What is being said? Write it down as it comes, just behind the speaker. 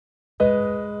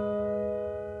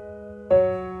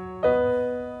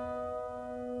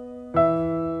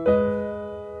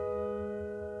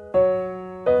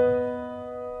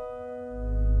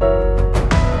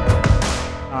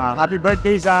Happy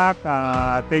birthday, Zach.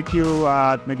 Thank you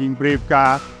at naging brave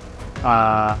ka.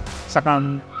 Sa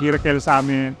kang miracle sa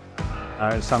amin.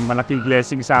 Isang malaking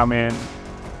blessing sa amin.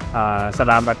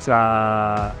 Salamat sa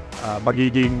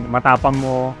magiging matapang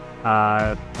mo.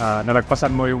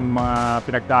 Nalagpasan mo yung mga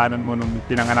pinagdaanan mo nung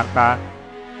pinanganak ka.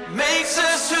 Makes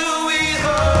us who we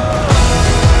are.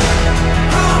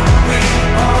 Who we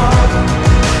are.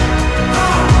 Who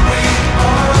we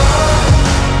are.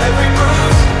 Every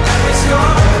bruise, every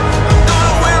scar. I'm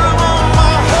gonna wear them on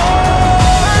my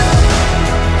heart.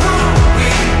 Who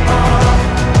we are.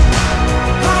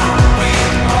 Who we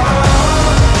are.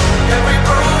 Every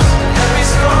bruise, every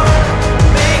scar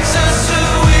makes us who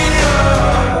we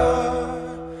are.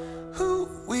 Who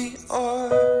we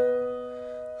are.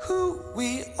 Who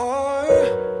we are.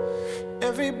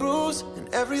 Every bruise and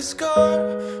every scar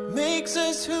makes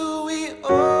us who we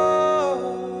are.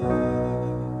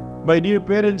 My dear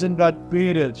parents and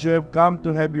godparents, you have come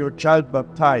to have your child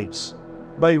baptized.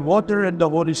 By water and the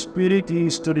Holy Spirit, he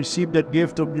is to receive the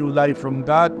gift of new life from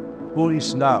God, who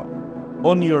is now.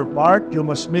 On your part, you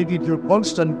must make it your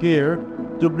constant care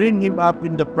to bring him up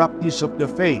in the practice of the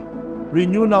faith.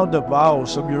 Renew now the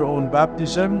vows of your own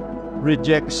baptism.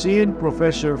 Reject sin,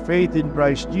 profess your faith in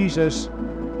Christ Jesus.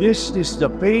 This is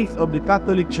the faith of the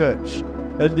Catholic Church,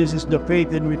 and this is the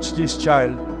faith in which this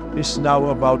child is now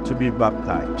about to be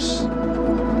baptized.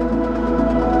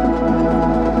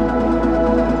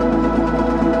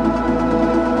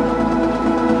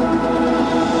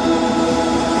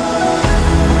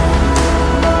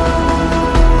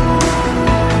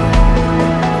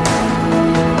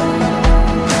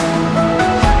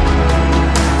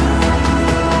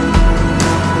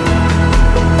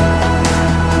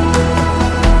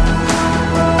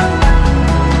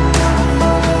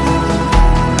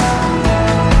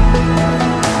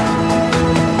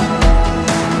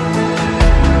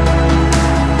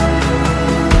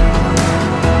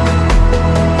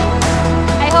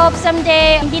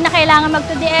 Someday, hindi na kailangan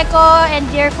mag-to the echo and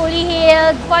you're fully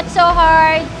healed, fought so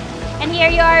hard, and here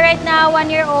you are right now,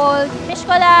 1-year-old. Wish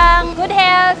ko lang good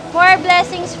health, more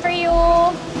blessings for you.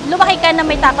 Lumaki ka na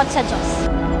may takot sa Diyos.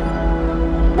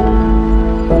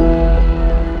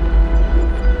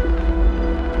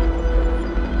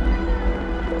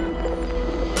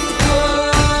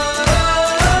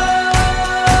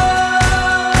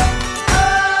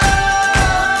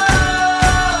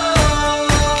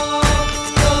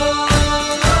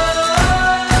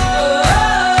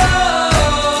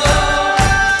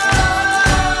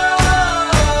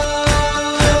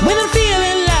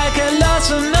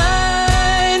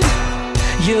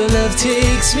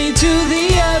 Takes me to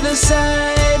the other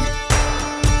side.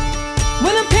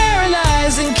 When I'm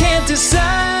paralyzed and can't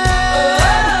decide,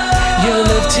 your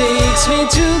love takes me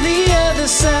to the other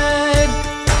side.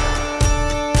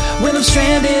 When I'm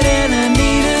stranded and I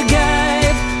need a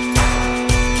guide,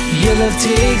 your love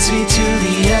takes me to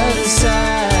the other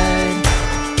side.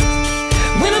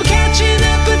 When I'm catching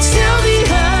up but still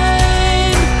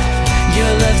behind, your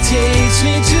love takes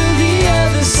me to the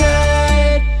other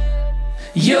side.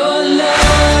 Your love,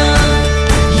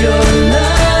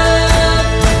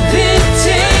 it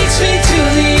takes me to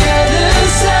the other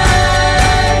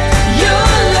side. Your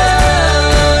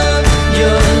love,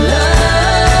 your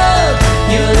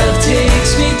love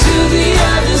takes me to the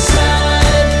other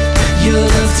side. Your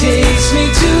love takes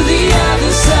me to the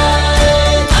other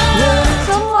side.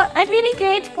 So, I'm really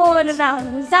grateful now.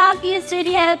 Zach is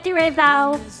really healthy right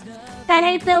now.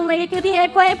 Kahit na may to the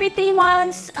echo every 3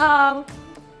 months,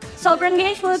 sobrang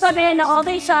grateful kami na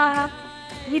okay siya.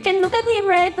 You can look at him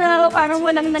right now, parang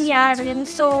walang nangyari.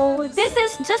 So, this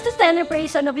is just a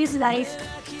celebration of his life.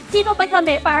 Sino ba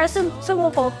kami para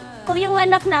sumuko? Kung yung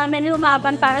anak namin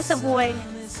lumaban para sa buhay.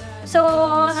 So,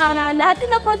 lahat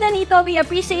na po na nito, we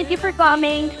appreciate you for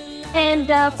coming and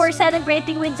for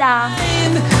celebrating with Zach.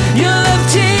 Your love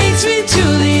takes me to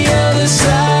the other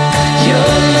side. Your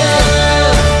love.